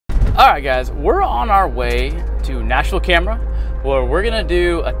All right, guys, we're on our way to National Camera, where we're gonna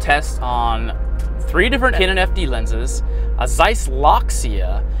do a test on 3 different Canon FD lenses, a Zeiss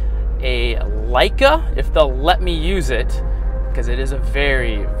Loxia, a Leica, if they'll let me use it, because it is a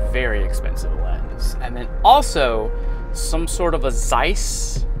very, very expensive lens, and then also some sort of a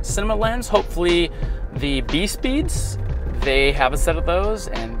Zeiss cinema lens, hopefully the B speeds. They have a set of those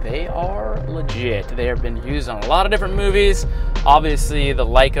and they are legit. They have been used on a lot of different movies. Obviously the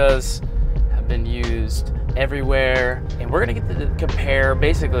Leicas have been used everywhere, and we're gonna get to compare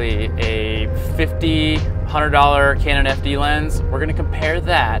basically a $50, $100 Canon FD lens. We're gonna compare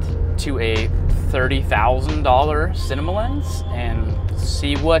that to a $30,000 cinema lens and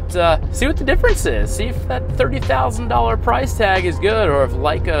see what the difference is. See if that $30,000 price tag is good or if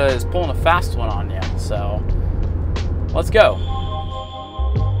Leica is pulling a fast one on you. So let's go.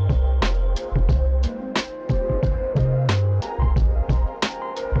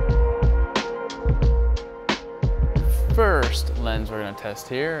 First lens we're gonna test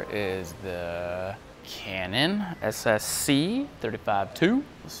here is the Canon SSC 35-2.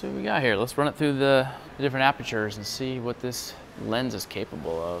 Let's see what we got here. Let's run it through the different apertures and see what this lens is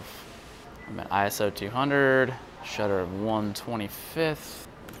capable of. I'm at ISO 200, shutter of 1/25.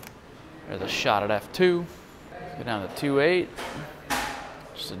 There's a shot at f2. Go down to 2.8.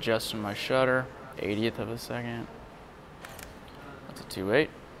 Just adjusting my shutter, 80th of a second. That's a 2.8.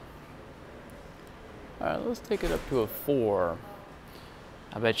 All right, let's take it up to a 4.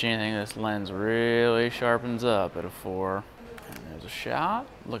 I bet you anything this lens really sharpens up at a 4. And there's a shot,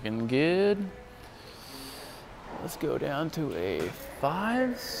 looking good. Let's go down to a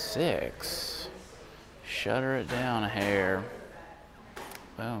 5.6. Shutter it down a hair.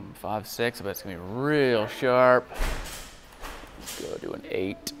 Boom, 5.6, I bet it's gonna be real sharp. Let's go to an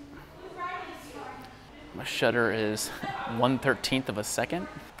 8. My shutter is 1/13 of a second.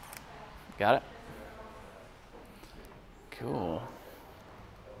 Got it? Cool.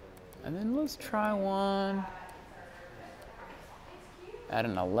 And then let's try one at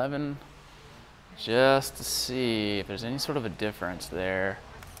an 11, just to see if there's any sort of a difference there.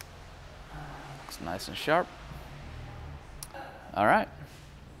 Looks nice and sharp. All right.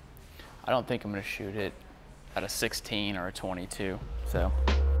 I don't think I'm gonna shoot it at a 16 or a 22, so.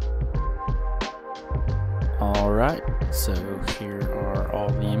 All right, so here are all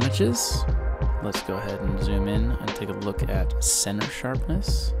the images. Let's go ahead and zoom in and take a look at center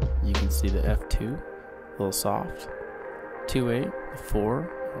sharpness. You can see the f2, a little soft. 2.8, 4,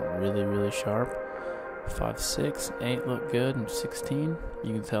 really, really sharp. 5.6, 8 look good, and 16,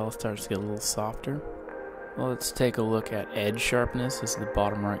 you can tell it starts to get a little softer. Well, let's take a look at edge sharpness. This is the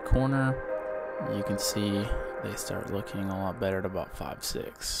bottom right corner. You can see they start looking a lot better at about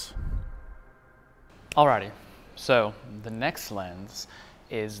 5.6. Alrighty, so the next lens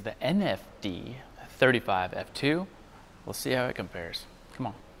is the NFD 35 f2. We'll see how it compares. Come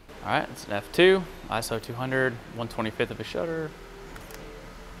on. All right, it's an f2, ISO 200, 1/25 of a shutter.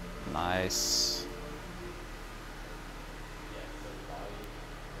 Nice.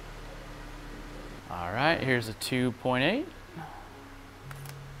 All right, here's a 2.8.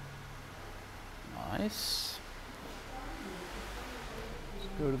 Nice. Let's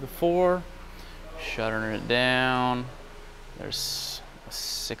go to the 4, shuttering it down. There's a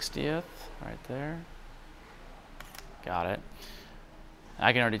 60th right there. Got it.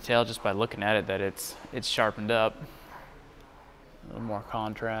 I can already tell just by looking at it that it's sharpened up. A little more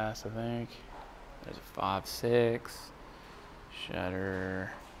contrast, I think. There's a 5.6.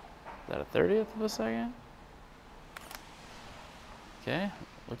 Shutter. Is that a 30th of a second? Okay,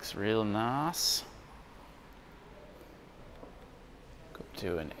 looks real nice. Go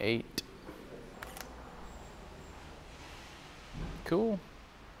to an 8. Cool.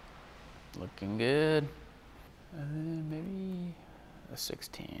 Looking good. And then maybe a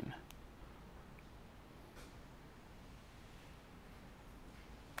 16.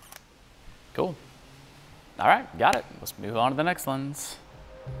 Cool. All right, got it. Let's move on to the next lens.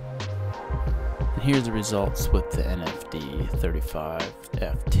 And here's the results with the NFD 35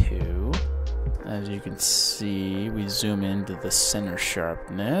 f2. As you can see, we zoom into the center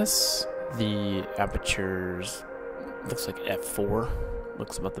sharpness. The apertures looks like f4.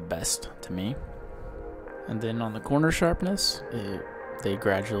 Looks about the best to me. And then on the corner sharpness, they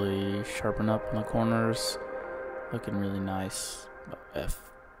gradually sharpen up in the corners, looking really nice. About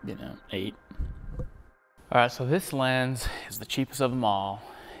 8. All right, so this lens is the cheapest of them all.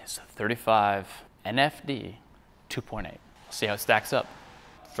 It's a 35 NFD 2.8. See how it stacks up.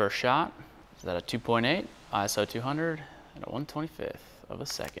 First shot is at a 2.8, ISO 200, and a 1/25 of a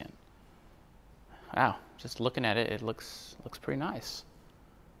second. Wow, just looking at it, it looks pretty nice.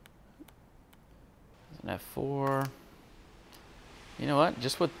 f4. You know what?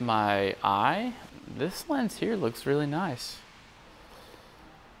 Just with my eye, this lens here looks really nice.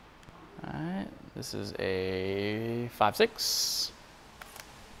 All right, this is a 5.6.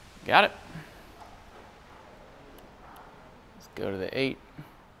 Got it. Let's go to the 8.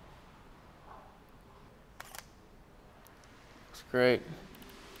 Looks great.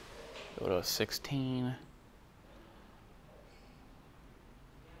 Go to a 16.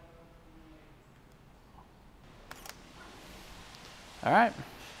 All right,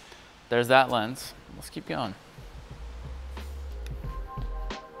 there's that lens. Let's keep going.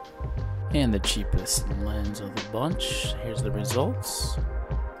 And the cheapest lens of the bunch. Here's the results.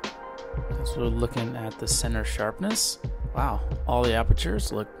 So we're looking at the center sharpness. Wow, all the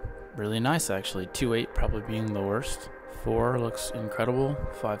apertures look really nice actually. 2.8 probably being the worst. 4 looks incredible.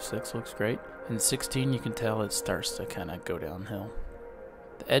 5.6 looks great. And 16 you can tell it starts to kind of go downhill.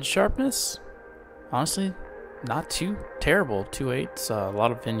 The edge sharpness, honestly, not too terrible. 2.8's a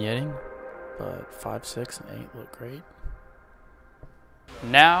lot of vignetting, but 5, 6, and 8 look great.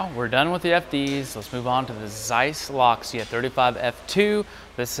 Now we're done with the FDs. Let's move on to the Zeiss Loxia 35 f2.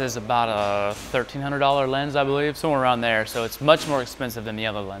 This is about a $1,300 lens, I believe, somewhere around there. So it's much more expensive than the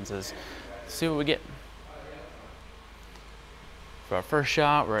other lenses. Let's see what we get. For our first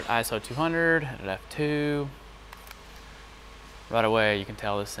shot, we're at ISO 200 at f2. Right away, you can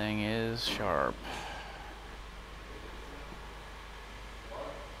tell this thing is sharp.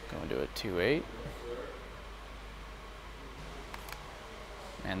 Going to a 2.8.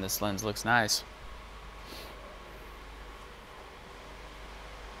 And this lens looks nice.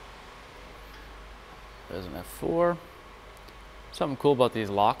 There's an f4. Something cool about these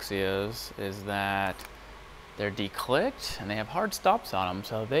Loxias is that they're declicked and they have hard stops on them,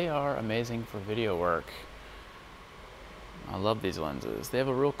 so they are amazing for video work. I love these lenses. They have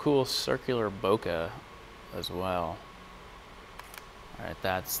a real cool circular bokeh as well. All right,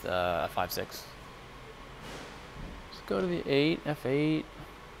 that's the 5.6. Let's go to the 8, f8.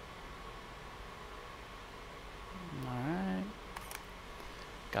 All right,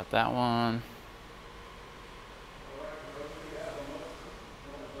 got that one.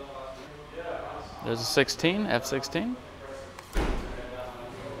 There's a 16, f16.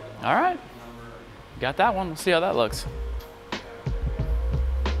 All right, got that one. Let's see how that looks.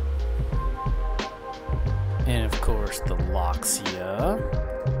 And of course, the Loxia.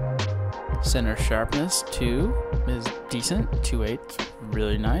 Center sharpness 2 is decent. 2.8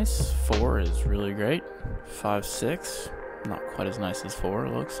 really nice. 4 is really great. 5.6 not quite as nice as 4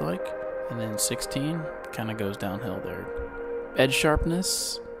 it looks like. And then 16 kind of goes downhill there. Edge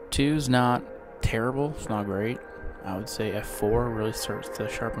sharpness 2 is not terrible. It's not great. I would say f4 really starts to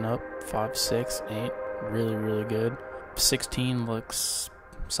sharpen up. 5, 6, 8 really good. 16 looks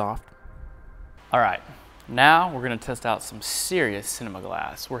soft. All right. Now we're going to test out some serious cinema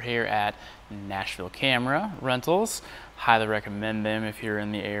glass. We're here at Nashville Camera Rentals. Highly recommend them if you're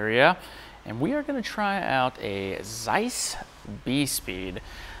in the area. And we are going to try out a Zeiss B speed.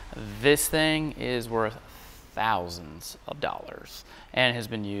 This thing is worth thousands of dollars and has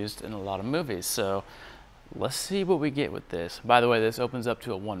been used in a lot of movies. So let's see what we get with this. By the way, this opens up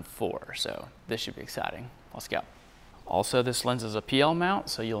to a 1.4, so this should be exciting. Let's go. Also, this lens is a PL mount,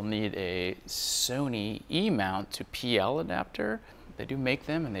 so you'll need a Sony E mount to PL adapter. They do make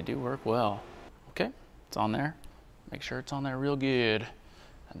them and they do work well. Okay, it's on there. Make sure it's on there real good.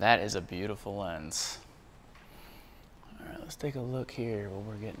 And that is a beautiful lens. All right, let's take a look here what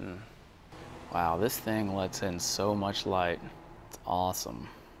we're getting. Wow, this thing lets in so much light. It's awesome.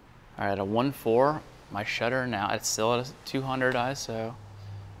 All right, a 1.4, my shutter now, it's still at a 200 ISO.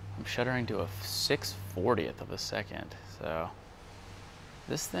 I'm shuttering to a 6/40th of a second. So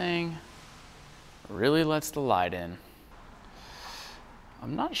this thing really lets the light in.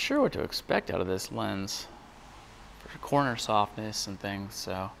 I'm not sure what to expect out of this lens for corner softness and things.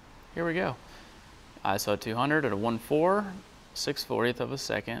 So here we go. ISO 200 at a 1.4, 6/40th of a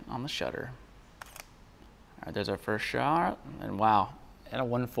second on the shutter. All right, there's our first shot. And wow, at a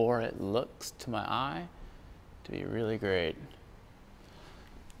 1.4, it looks to my eye to be really great.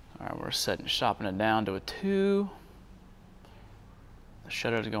 All right, we're shopping it down to a 2. The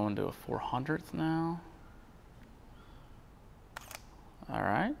shutter is going to a 400th now. All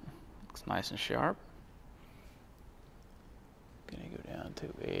right, looks nice and sharp. Gonna go down to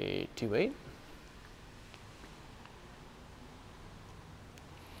a 2.8.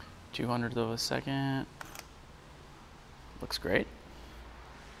 200th of a second. Looks great.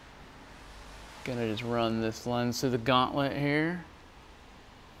 Gonna just run this lens through the gauntlet here.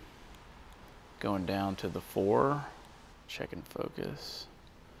 Going down to the 4, checking focus.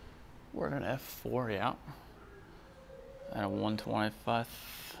 We're at an f4, yeah. At a 1/25,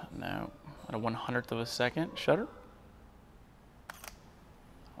 no, at a 1/100th of a second shutter.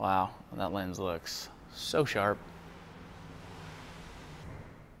 Wow, that lens looks so sharp.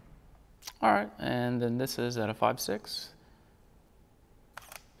 All right, and then this is at a 5/6,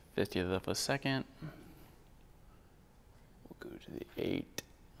 50th of a second. We'll go to the 8.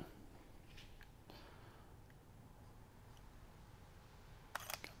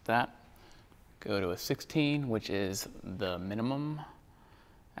 Got that. Go to a 16, which is the minimum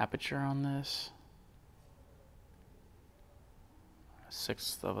aperture on this.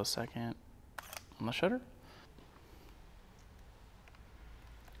 1/6 of a second on the shutter.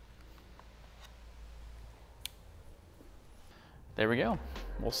 There we go.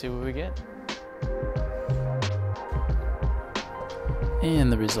 We'll see what we get.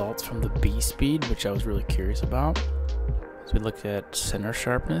 And the results from the B speed, which I was really curious about. So we looked at center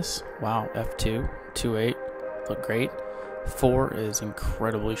sharpness. Wow, f2, 2.8, look great. 4 is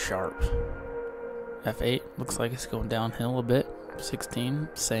incredibly sharp. f8 looks like it's going downhill a bit. 16,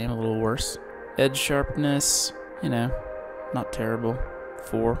 same, a little worse. Edge sharpness, you know, not terrible.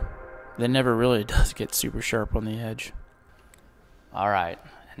 4. They never really does get super sharp on the edge. All right,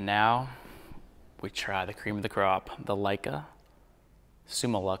 and now we try the cream of the crop, the Leica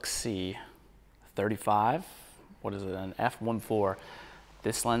Loxia 35. What is it, an f1.4.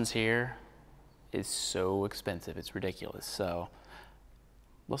 This lens here is so expensive, it's ridiculous. So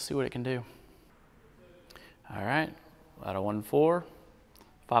let's see what it can do. All right, at a 1.4,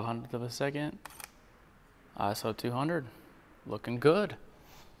 500th of a second, ISO 200, looking good.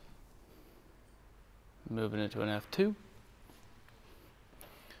 Moving into an f2.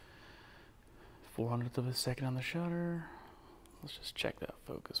 400th of a second on the shutter. Let's just check that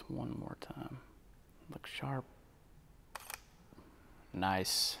focus one more time. Looks sharp.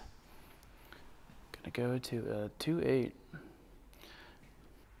 Nice. Gonna go to a 2.8.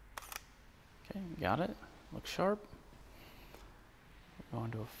 Okay, got it. Looks sharp. We're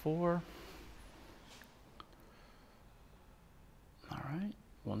going to a 4. All right.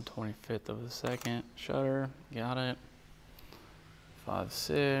 1/25th of a second shutter. Got it.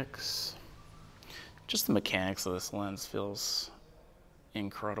 5.6. Just the mechanics of this lens feels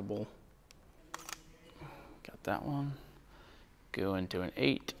incredible. Got that one. Go into an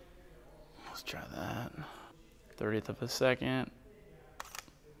 8. Let's try that. 30th of a second.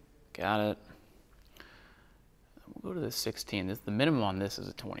 Got it. We'll go to the 16. The minimum on this is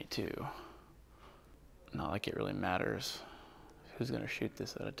a 22. Not like it really matters. Who's gonna shoot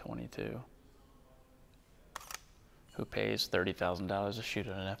this at a 22? Who pays $30,000 to shoot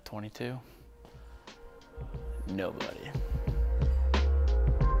at an f22? Nobody.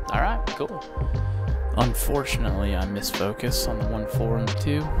 All right, cool. Unfortunately, I misfocused on the 1.4 and the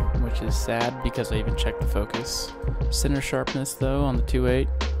 2, which is sad because I even checked the focus. Center sharpness though on the 2.8,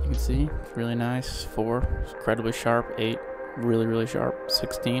 you can see, it's really nice. 4, incredibly sharp. 8, really, really sharp.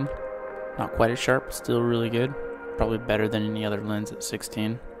 16, not quite as sharp, still really good. Probably better than any other lens at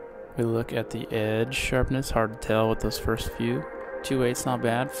 16. We look at the edge sharpness, hard to tell with those first few. 2.8's not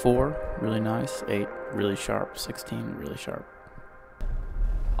bad. 4, really nice. 8, really sharp. 16, really sharp.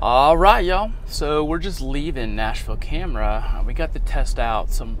 All right, y'all. So we're just leaving Nashville Camera. We got to test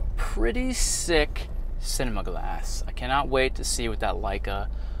out some pretty sick cinema glass. I cannot wait to see what that Leica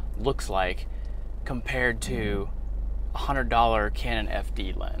looks like compared to a $100 Canon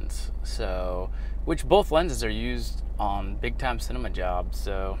FD lens. So, which both lenses are used on big time cinema jobs.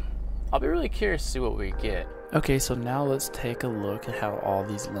 So I'll be really curious to see what we get. Okay, so now let's take a look at how all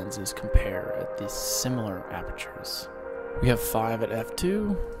these lenses compare at these similar apertures. We have 5 at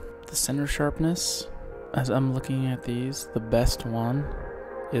f2, the center sharpness. As I'm looking at these, the best one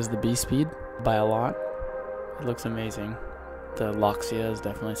is the B speed by a lot. It looks amazing. The Loxia is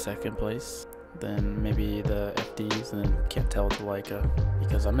definitely second place. Then maybe the FDs, and then can't tell with the Leica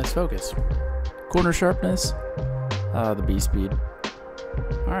because I misfocused. Corner sharpness, the B speed.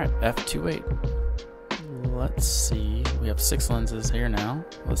 All right, f2.8. Let's see, we have 6 lenses here now.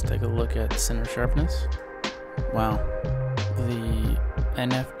 Let's take a look at center sharpness. Wow, the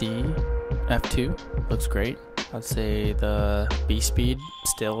NFD f2 looks great. I'd say the B speed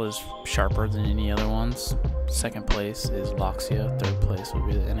still is sharper than any other ones. Second place is Loxia, third place would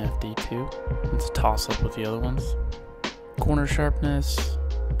be the NFD2. It's a toss up with the other ones. Corner sharpness,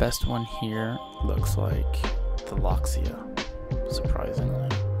 best one here looks like the Loxia, surprisingly.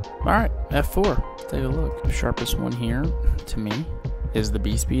 Alright, f4, take a look. The sharpest one here, to me, is the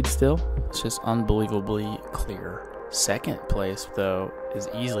B speed still. It's just unbelievably clear. Second place, though, is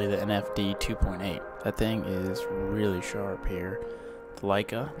easily the NFD 2.8. That thing is really sharp here. the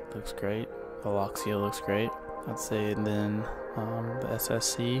Leica looks great. The Loxia looks great, I'd say. And then the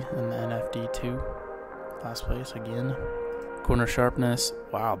SSC and the NFD2, last place again. Corner sharpness,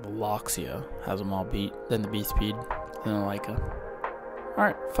 wow, the Loxia has them all beat. Then the B speed, then the Leica. All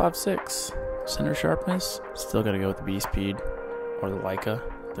right, 5.6. Center sharpness, still gotta go with the B speed or the Leica.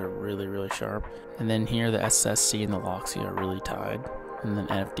 They're really, really sharp. And then here the SSC and the Loxia are really tied. And then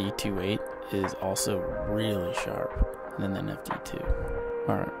NFD 2.8 is also really sharp. And then the NFD 2.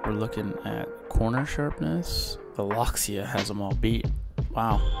 All right, we're looking at corner sharpness. The Loxia has them all beat.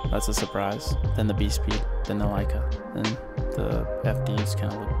 Wow, that's a surprise. Then the B speed, then the Leica, then the FDs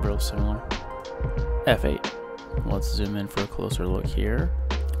kind of look real similar. F8. Let's zoom in for a closer look here.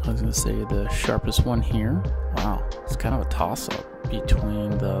 I was gonna say the sharpest one here. Wow, it's kind of a toss-up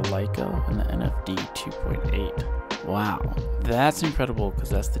between the Leica and the NFD 2.8. Wow, that's incredible because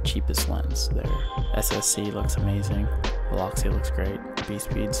that's the cheapest lens there. SSC looks amazing. The Loxia looks great. B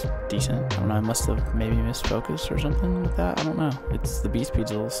speed's decent. I don't know, I must have maybe missed focus or something with that. I don't know. It's the B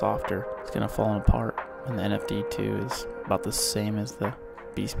speed's a little softer. It's kind of falling apart. And the NFD2 is about the same as the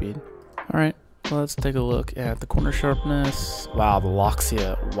B speed. All right. Let's take a look at the corner sharpness. Wow, the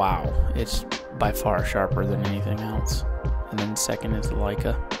Loxia, wow. It's by far sharper than anything else. And then second is the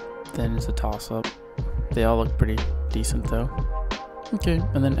Leica. Then it's a toss-up. They all look pretty decent though. Okay,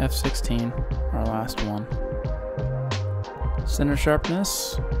 and then F16, our last one. Center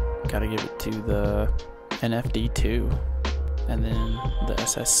sharpness, gotta give it to the NFD2. And then the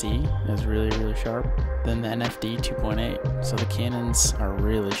SSC is really, really sharp. Then the NFD 2.8. So the Canons are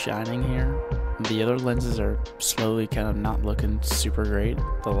really shining here. The other lenses are slowly kind of not looking super great.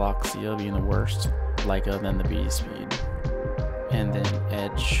 The Loxia being the worst, Leica, then the B speed. And then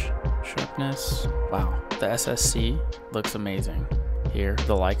edge sharpness. Wow, the SSC looks amazing here.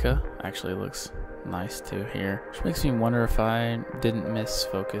 The Leica actually looks nice too here. Which makes me wonder if I didn't miss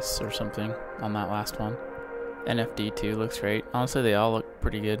focus or something on that last one. NFD2 looks great. Honestly, they all look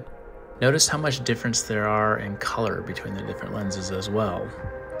pretty good. Notice how much difference there are in color between the different lenses as well.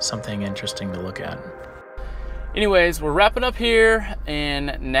 Something interesting to look at. Anyways, we're wrapping up here,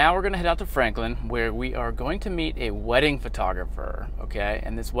 and now we're gonna head out to Franklin, where we are going to meet a wedding photographer, okay?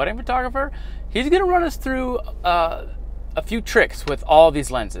 And this wedding photographer, he's gonna run us through a few tricks with all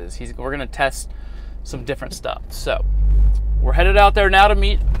these lenses. We're gonna test some different stuff. So we're headed out there now to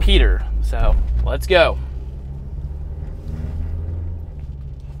meet Peter. So let's go.